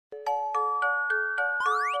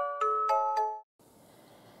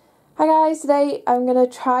Hi guys, today I'm going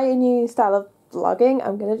to try a new style of vlogging.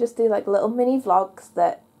 I'm going to just do like little mini vlogs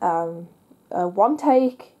that one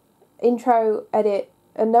take, intro, edit,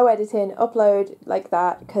 and no editing, upload like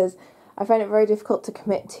that, because I find it very difficult to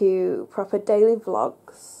commit to proper daily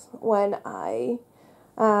vlogs when I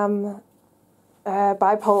am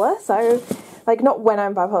bipolar. So, like, not when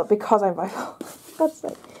I'm bipolar, because I'm bipolar. God's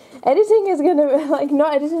sake. Editing is going to, like,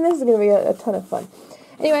 not editing this is going to be a ton of fun.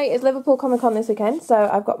 Anyway, it's Liverpool Comic Con this weekend, so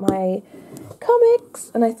I've got my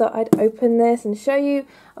comics, and I thought I'd open this and show you.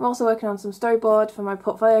 I'm also working on some storyboard for my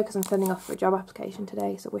portfolio because I'm sending off for a job application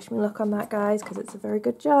today, so wish me luck on that, guys, because it's a very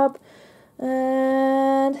good job.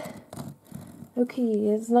 And okay,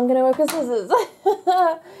 it's not going to work with scissors.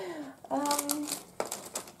 I'm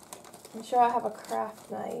sure I have a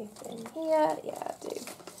craft knife in here. Yeah, I do.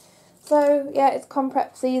 So yeah, it's com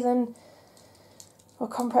prep season. Or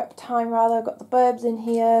com prep time rather. I've got the burbs in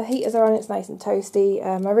here. Heaters are on, it's nice and toasty.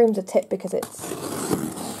 My room's a tip because it's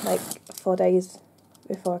like 4 days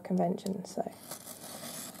before a convention, so.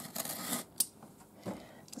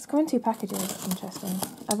 It's come in 2 packages, that's interesting.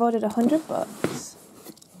 I've ordered 100 books.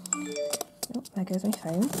 Oh, there goes my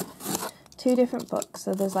phone. 2 different books.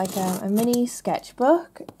 So there's like a mini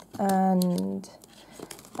sketchbook and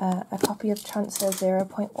a copy of Transfer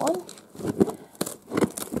 0.1.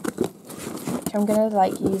 I'm gonna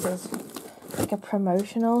like use as like a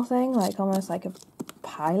promotional thing, like almost like a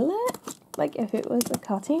pilot. Like if it was a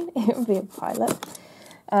cartoon, it would be a pilot.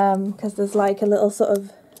 Because there's like a little sort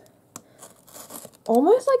of,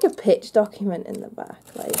 almost like a pitch document in the back.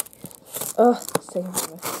 Like, oh,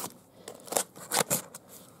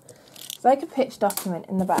 it's like a pitch document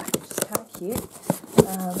in the back, which is kind of cute.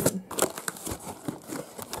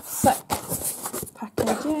 So,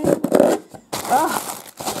 packaging. Oh.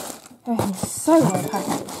 Everything's so well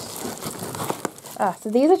packaged. So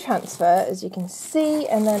these are transfer, as you can see,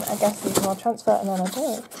 and then I guess there's more transfer, and then I don't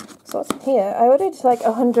know. So what's in here? I ordered like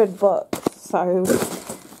 100 books, so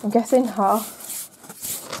I'm guessing half.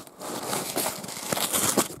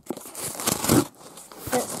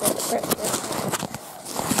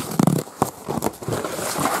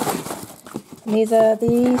 And these are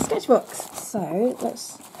the sketchbooks, so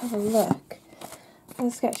let's have a look. The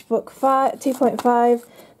sketchbook 2.5.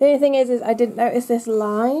 The only thing is I didn't notice this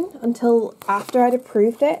line until after I'd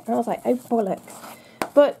approved it, and I was like, oh bollocks.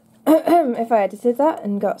 But if I edited that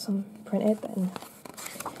and got some printed, then.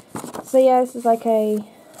 So yeah, this is like a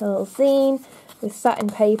little zine with satin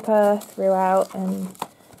paper throughout, and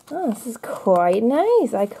oh, this is quite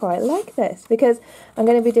nice. I quite like this because I'm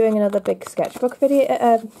going to be doing another big sketchbook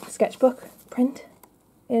sketchbook print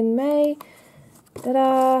in May.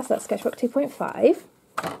 Ta-da! So that's sketchbook 2.5.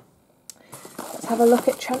 Let's have a look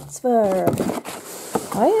at transfer.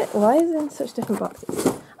 Why is it in such different boxes?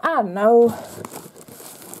 I don't know.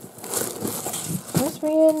 Let's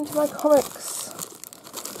me into my comics.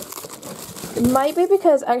 It might be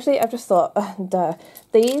because, actually, I've just thought, duh.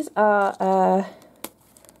 These are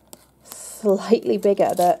slightly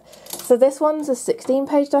bigger. So this one's a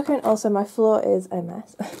 16-page document. Also, my floor is a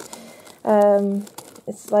mess.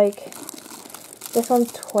 It's like, this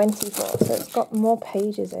one's 24, so it's got more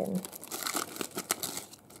pages in.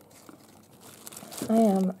 I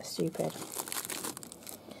am stupid.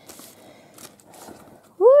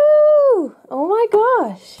 Woo! Oh my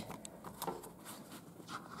gosh!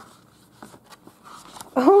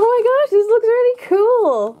 Oh my gosh, this looks really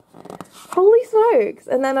cool! Holy smokes!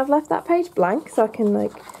 And then I've left that page blank so I can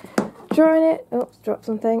like draw in it. Oops, drop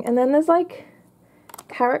something. And then there's like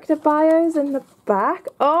character bios in the back.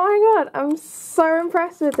 Oh my god, I'm so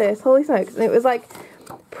impressed with this. Holy smokes. And it was like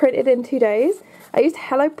printed in 2 days. I used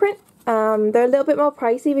Hello Print. They're a little bit more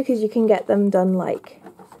pricey because you can get them done like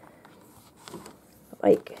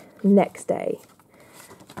next day.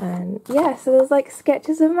 And yeah, so there's like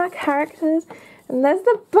sketches of my characters, and there's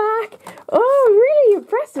the back. Oh, I'm really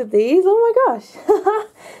impressed with these. Oh my gosh.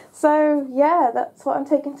 So yeah, that's what I'm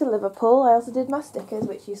taking to Liverpool. I also did my stickers,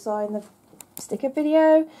 which you saw in the sticker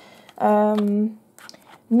video.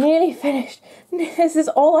 Nearly finished. This is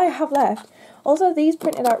all I have left. Also, these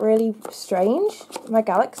printed out really strange. My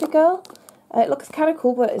Galaxy Girl. It looks kind of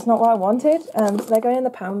cool, but it's not what I wanted. So they're going in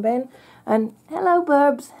the pound bin. And hello,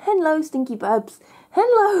 burbs. Hello, stinky burbs.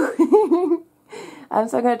 Hello. So I'm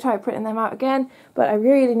going to try printing them out again. But I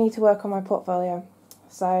really need to work on my portfolio.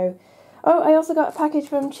 So, oh, I also got a package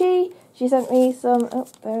from Chi. She sent me some. Oh,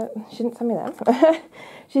 she didn't send me them.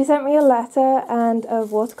 She sent me a letter and a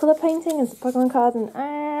watercolor painting and some Pokemon cards. And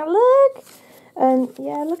look. And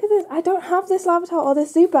yeah, look at this. I don't have this Larvitar or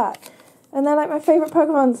this Zubat. And they're like my favourite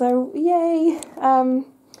Pokemon, so yay.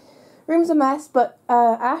 room's a mess, but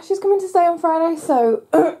Ash is coming to stay on Friday, so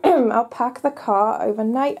I'll pack the car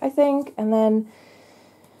overnight, I think, and then,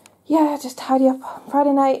 yeah, just tidy up on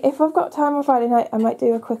Friday night. If I've got time on Friday night, I might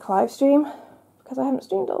do a quick live stream, because I haven't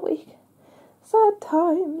streamed all week. Sad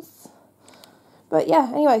times. But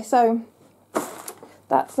yeah, anyway, so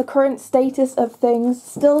that's the current status of things.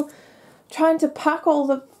 Still trying to pack all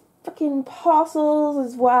the freaking parcels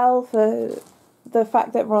as well for the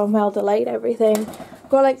fact that Royal Mail delayed everything.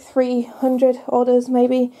 Got like 300 orders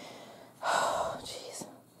maybe. Oh, jeez.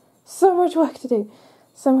 So much work to do.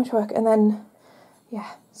 So much work. And then,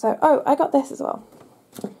 yeah. So, oh, I got this as well.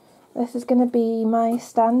 This is going to be my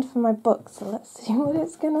stand for my books. So let's see what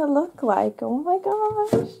it's going to look like. Oh my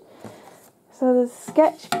gosh. So there's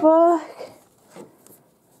sketchbook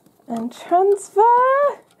and transfer.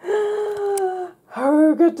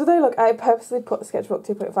 How good do they look? I purposely put sketchbook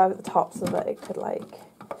 2.5 at the top so that it could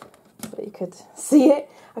so that you could see it.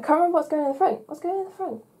 I can't remember what's going in the front. What's going in the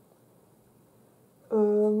front?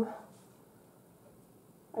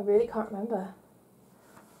 I really can't remember.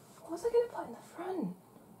 What was I going to put in the front?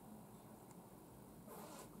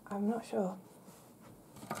 I'm not sure.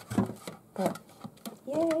 But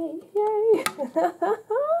yay.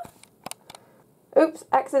 Oops,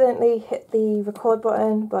 accidentally hit the record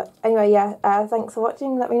button. But anyway, yeah, thanks for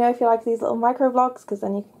watching. Let me know if you like these little micro vlogs, because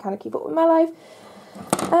then you can kind of keep up with my life.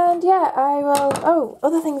 And yeah, I will... Oh,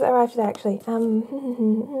 other things that arrived today, actually.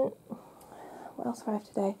 What else arrived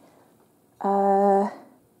today? I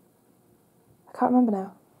can't remember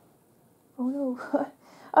now. Oh no.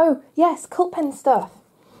 Oh, yes, cult pen stuff.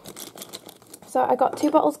 So I got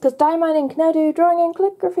 2 bottles, because Diamine ink now do drawing ink,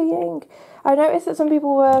 calligraphy ink. I noticed that some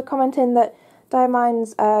people were commenting that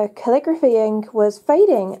Diamine's calligraphy ink was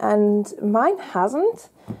fading, and mine hasn't.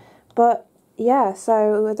 But yeah,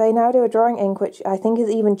 so they now do a drawing ink, which I think is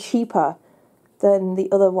even cheaper than the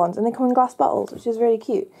other ones. And they come in glass bottles, which is really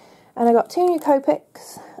cute. And I got 2 new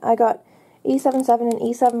Copics. I got E77 and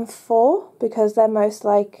E74, because they're most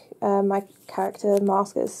like my character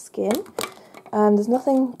Masker's skin. There's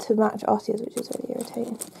nothing to match Ottie's, which is really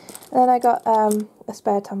irritating. And then I got a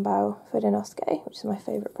spare Tombow for Dinosuke, which is my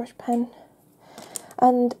favourite brush pen.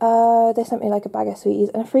 And they sent me like a bag of sweeties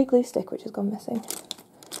and a free glue stick, which has gone missing.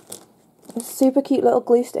 It's a super cute little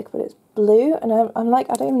glue stick, but it's blue, and I'm like,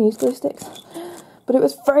 I don't even use glue sticks. But it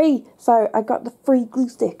was free, so I got the free glue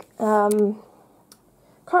stick. Can't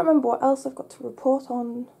remember what else I've got to report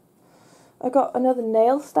on. I got another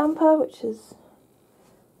nail stamper, which is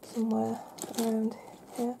somewhere around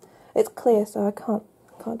here. It's clear, so I can't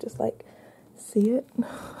just like see it.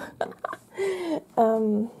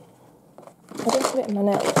 I didn't put it in my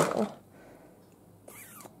nails. So.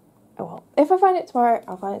 Oh well. If I find it tomorrow,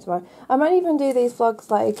 I'll find it tomorrow. I might even do these vlogs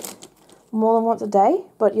like more than once a day,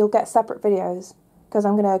 but you'll get separate videos, because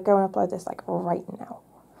I'm going to go and upload this like right now.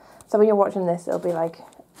 So when you're watching this, it'll be like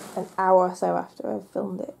an hour or so after I've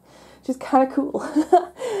filmed it, which is kind of cool.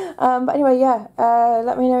 But anyway, yeah,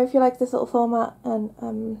 let me know if you like this little format, and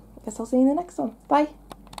I guess I'll see you in the next one. Bye!